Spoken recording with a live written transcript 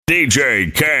DJ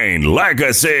Kane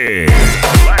Legacy.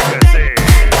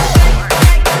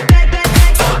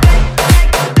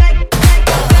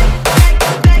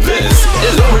 This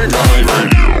is Overdrive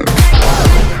Radio.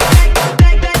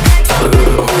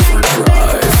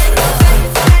 Overdrive.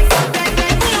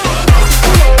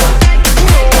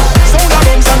 Sound of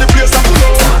drums and the place a pull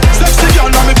up. Sexy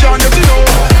girl now me can't get enough.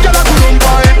 Girl a good on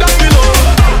boy that below.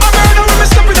 I murder when me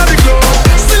step inna the club.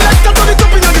 Select a turn it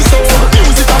up inna the sound.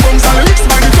 Music and bums and lyrics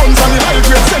by the tons and the high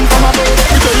grade sent from above.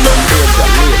 We tell them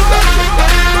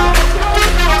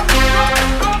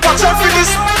watch out for this.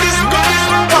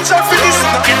 Watch out for this.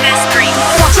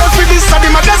 Watch out for this. I be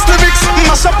my best lyrics.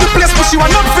 Mash up the place, but she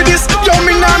want up for this. Yo,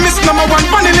 me nah miss number one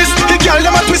panelist. The girl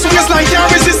them a twist waistline can't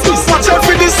resist. Watch out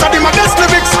for this. I be my best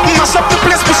lyrics. Mash up the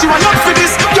place, but she want up for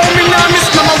this. Yo, me nah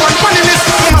miss number one panelist.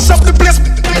 Mash up the place.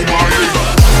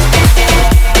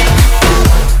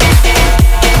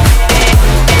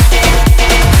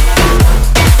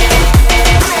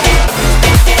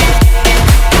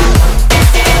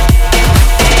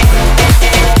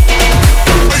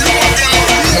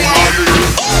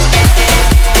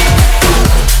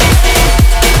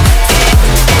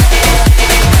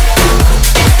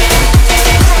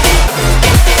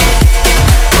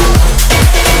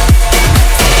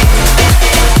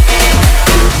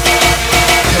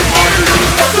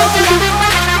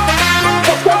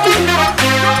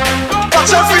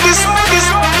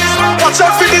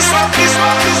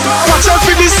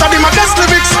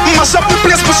 Mash up the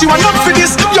place, but she want up for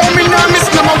this. Yo, me nah miss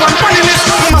number one panelist.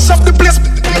 Mash up the place.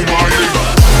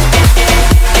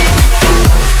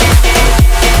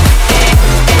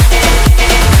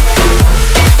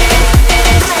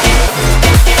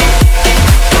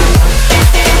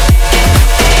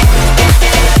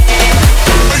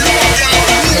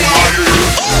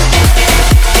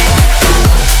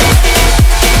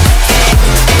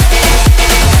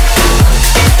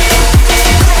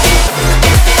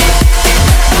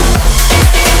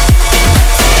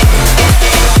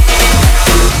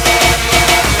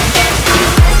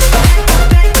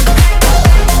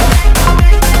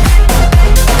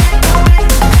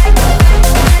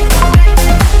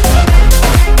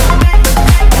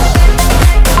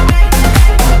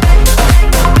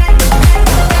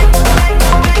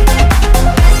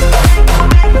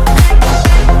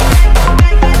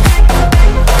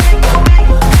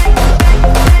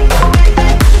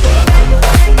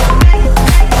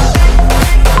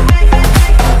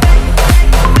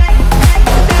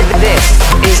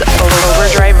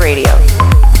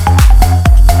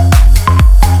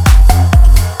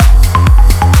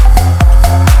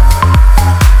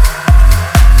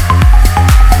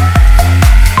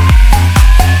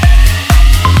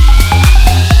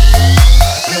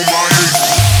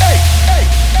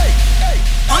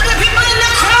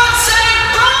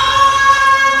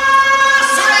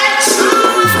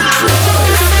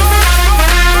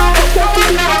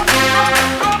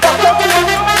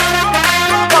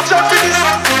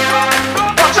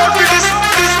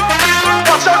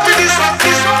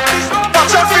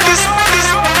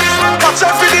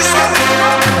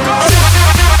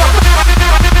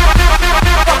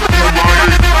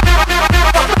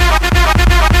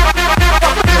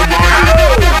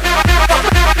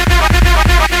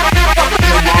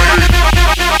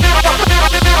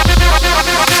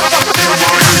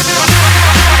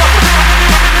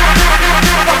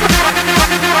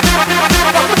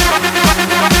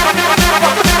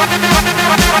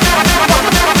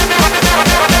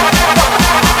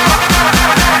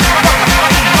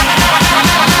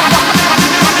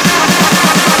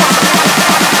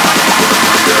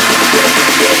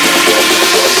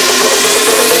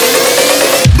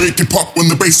 Pop when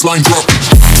the bassline drop.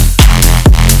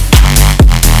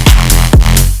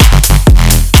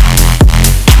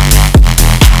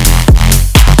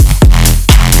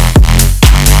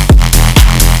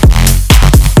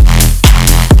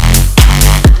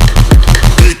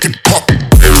 Make it pop.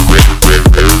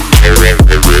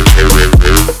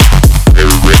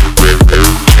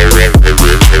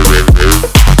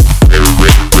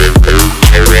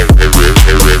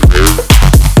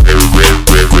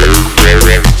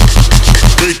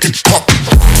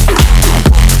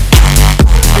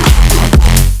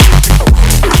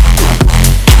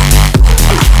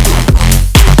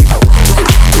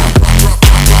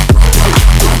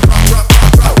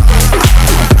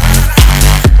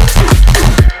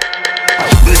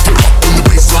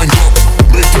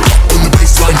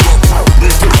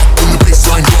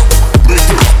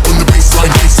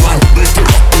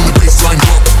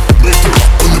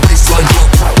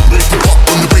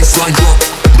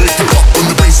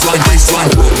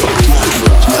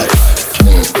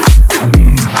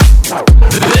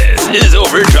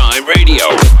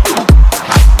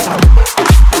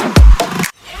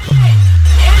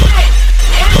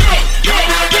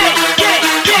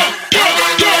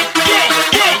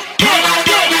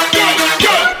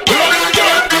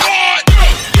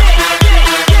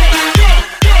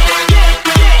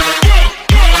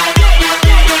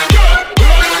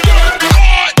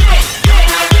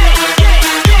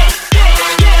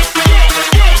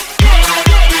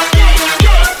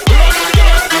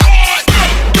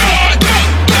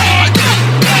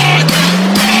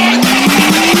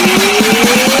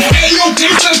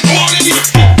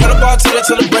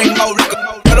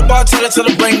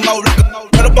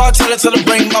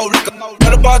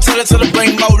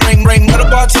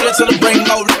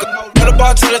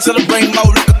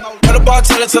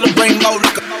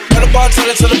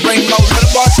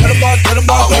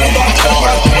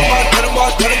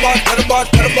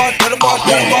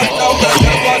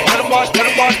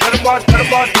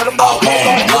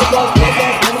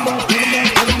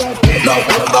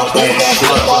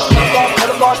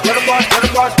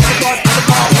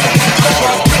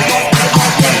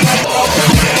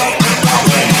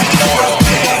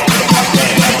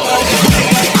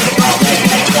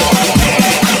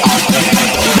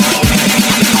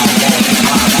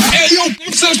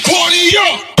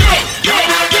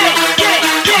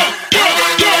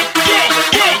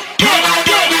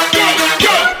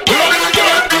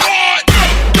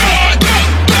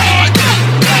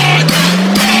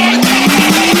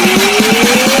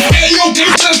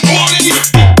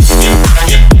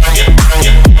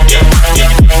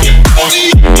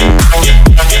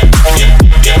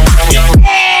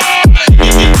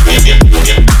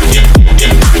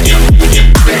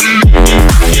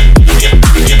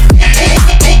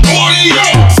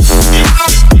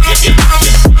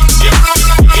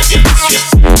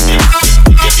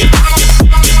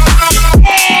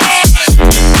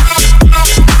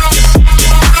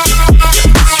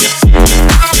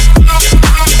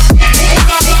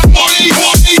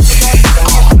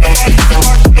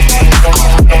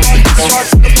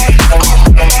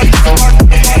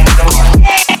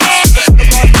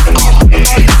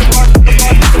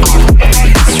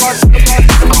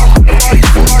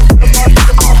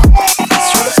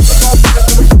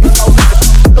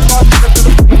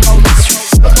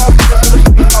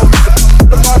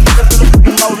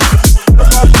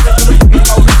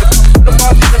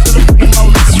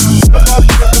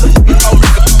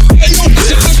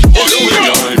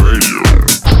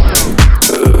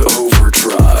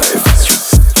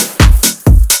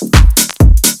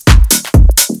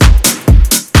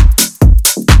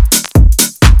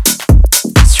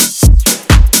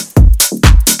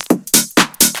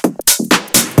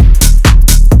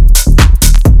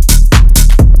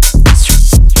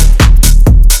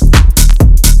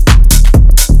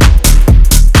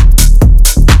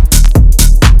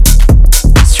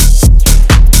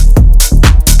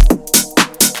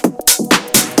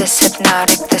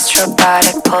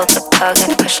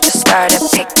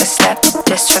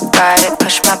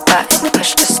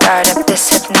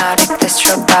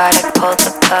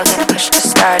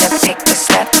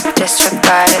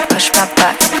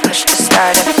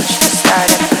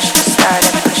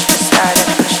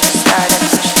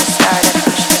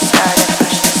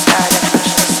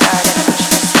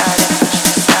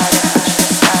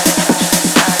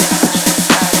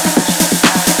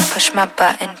 My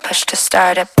button, push to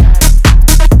start it.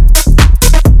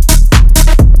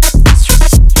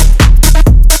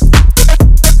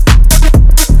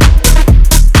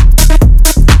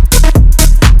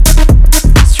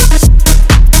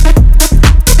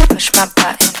 Push my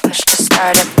button, push to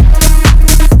start it.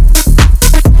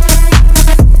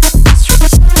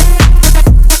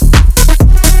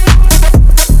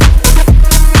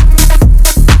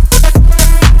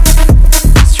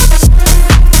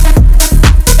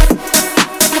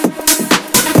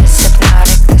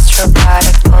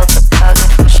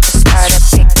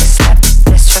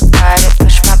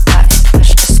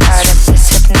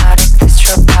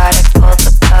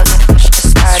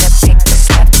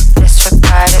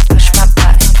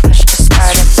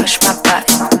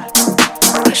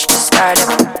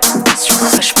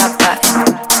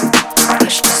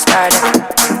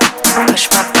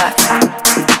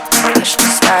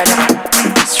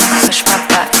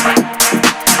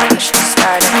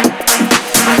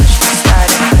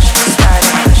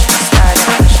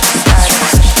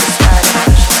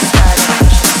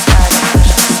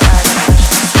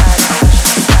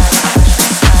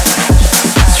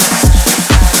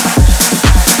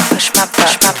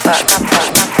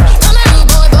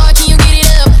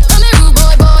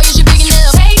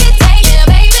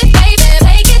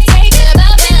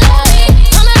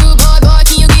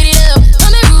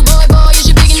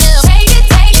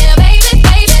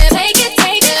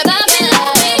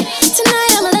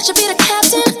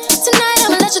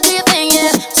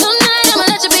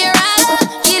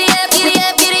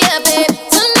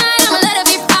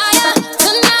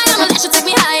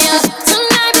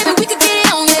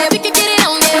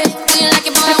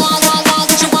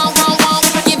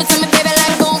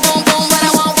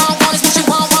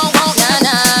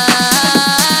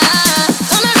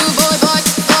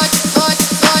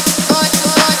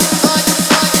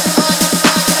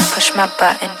 my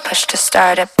button, push to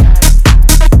start it.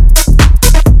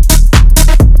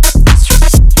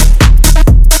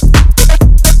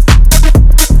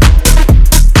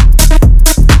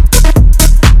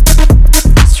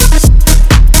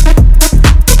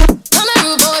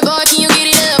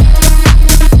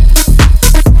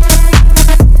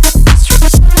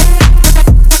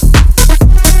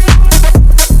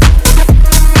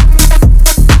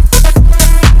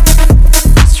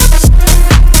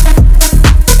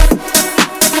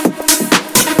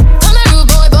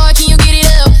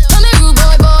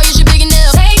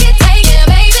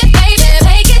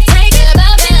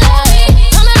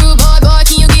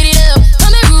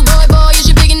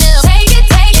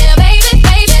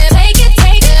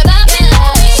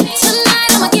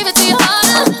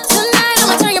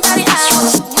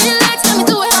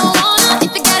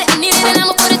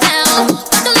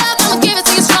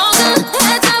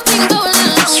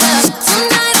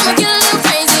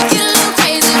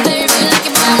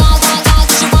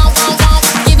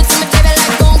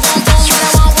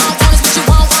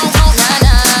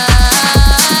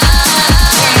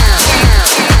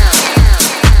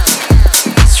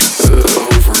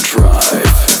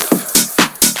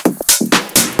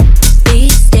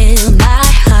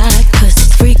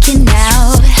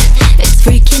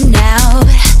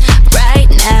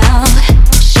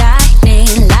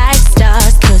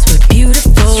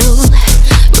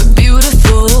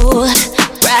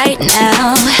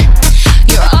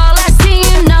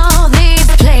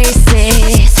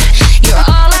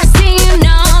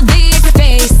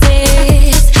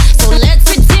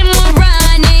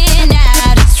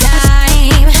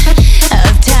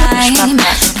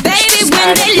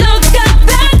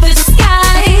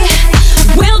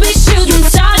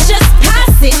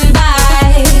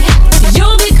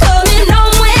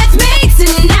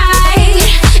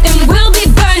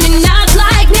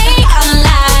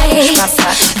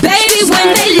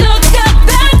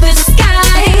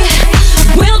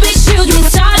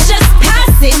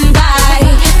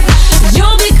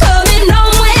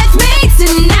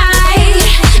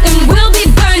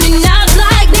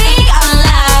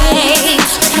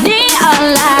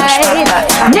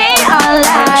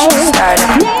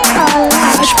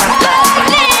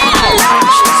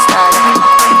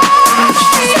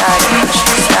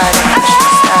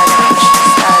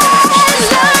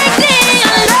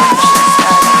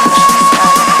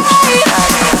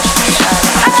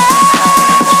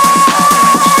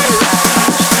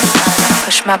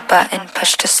 My button,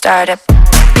 push to start it.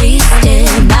 Be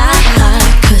still my heart,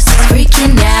 'cause it's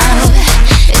freaking out.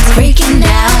 It's freaking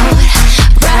out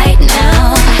right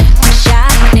now.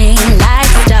 Shining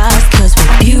like stars, 'cause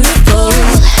we're beautiful.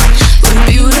 We're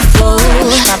beautiful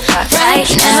right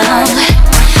now.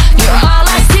 You're all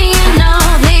I see in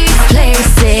all these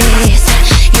places.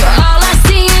 You're all I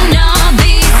see in all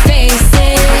these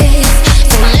faces.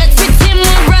 So let's pretend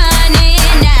we're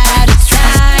running out of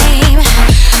time.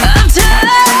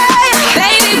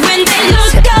 Baby, when they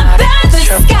look up at the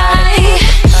sky,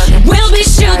 we'll be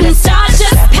shooting stars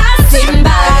just passing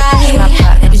by.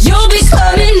 You'll be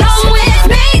coming home with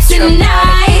me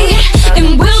tonight, and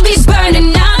we'll be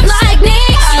burning up like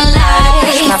neon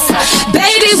lights.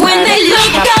 Baby, when they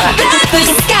look up at the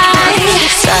sky,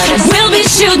 we'll be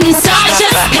shooting stars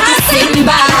just passing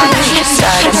by.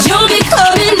 You'll be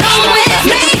coming home with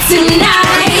me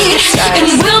tonight, and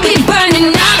we'll be burning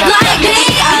up like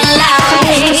neon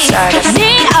lights.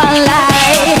 Neon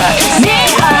lights,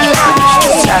 neon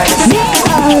lights,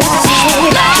 neon lights.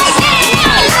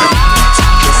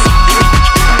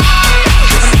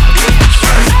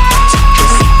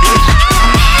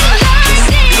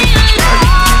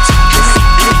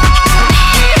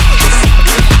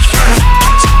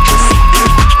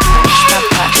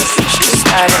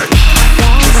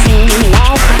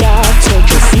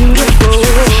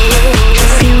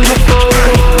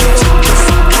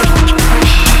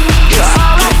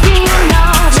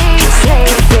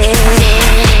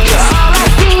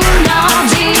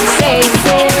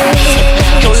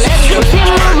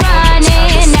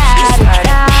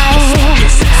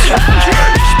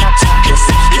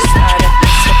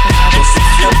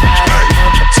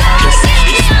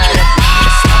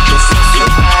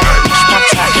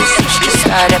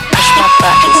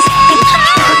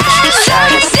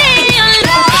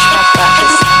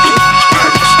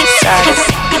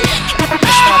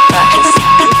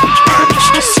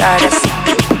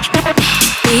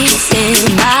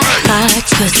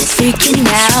 Freaking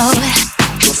out.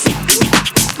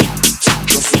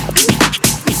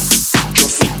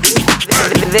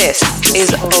 This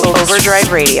is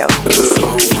Overdrive Radio.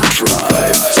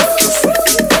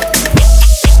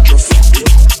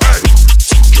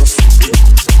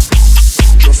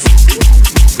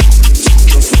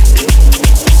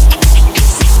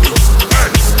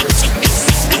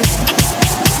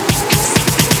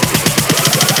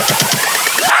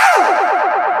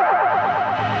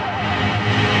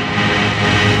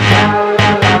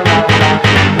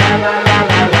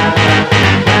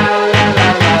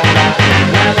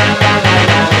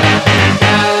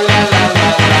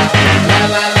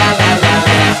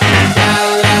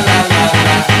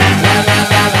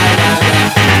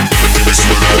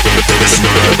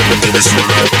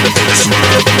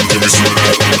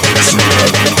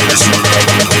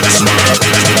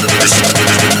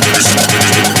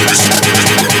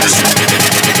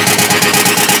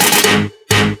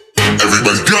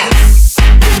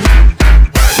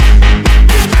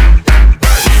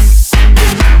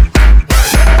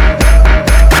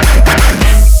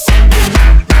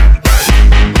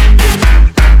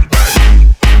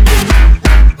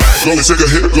 gonna take a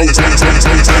hit, gonna take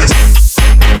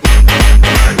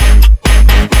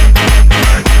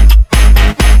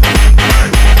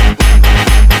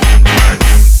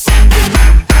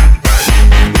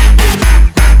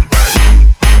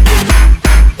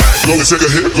Gonna take a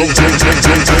hit, gonna take.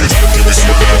 Give me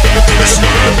some love, give me some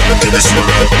love, give me some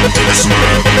love, give me some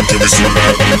love, give me some love,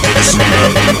 give me some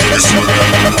love, give me some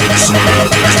love, give me some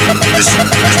love, give me some, give me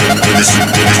some,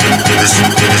 give me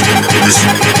some, give me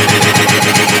some.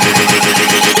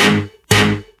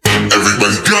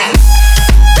 Everybody go.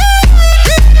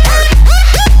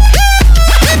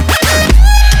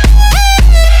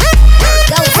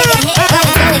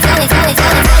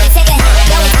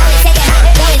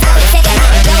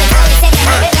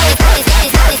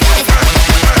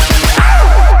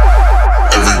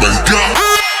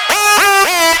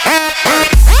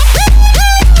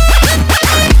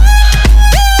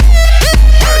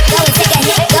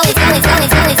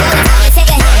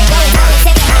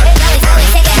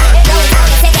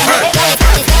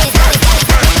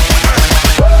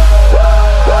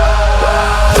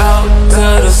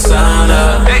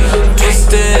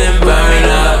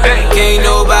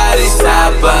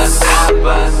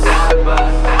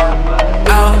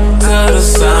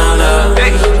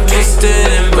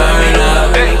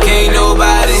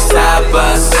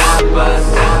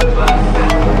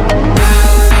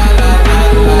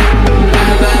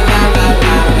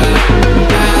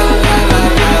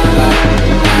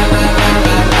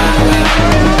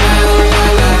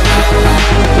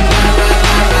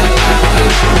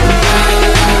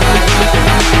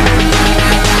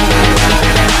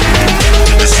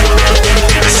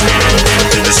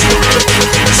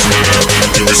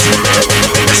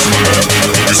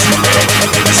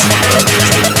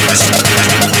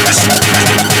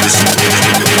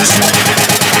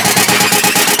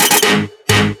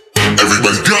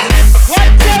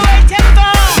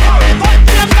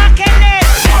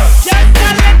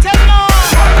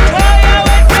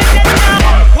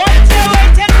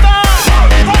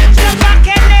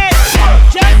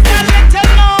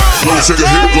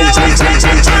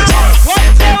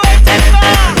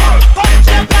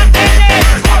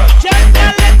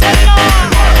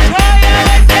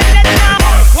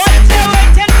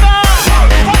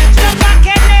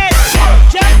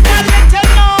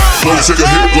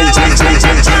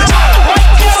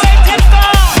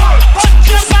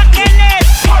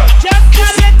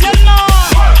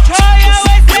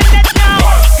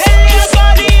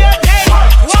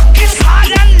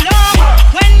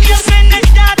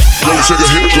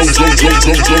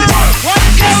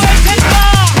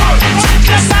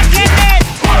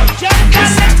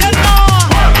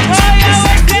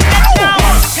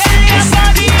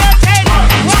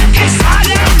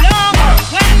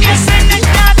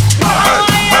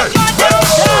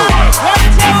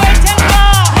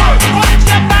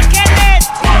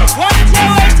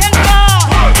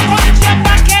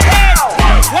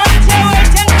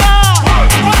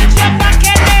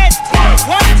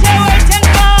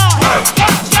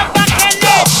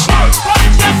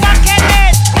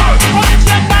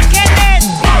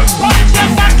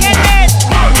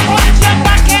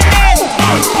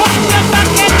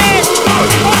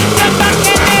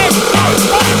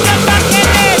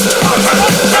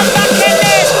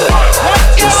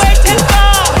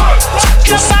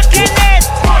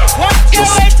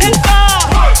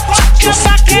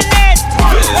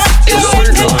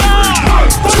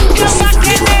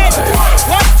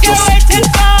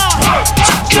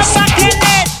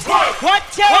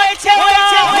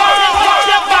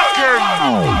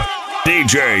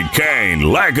 DJ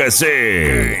Kane Legacy.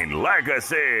 Kane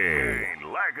Legacy.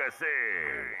 Kane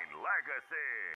Legacy.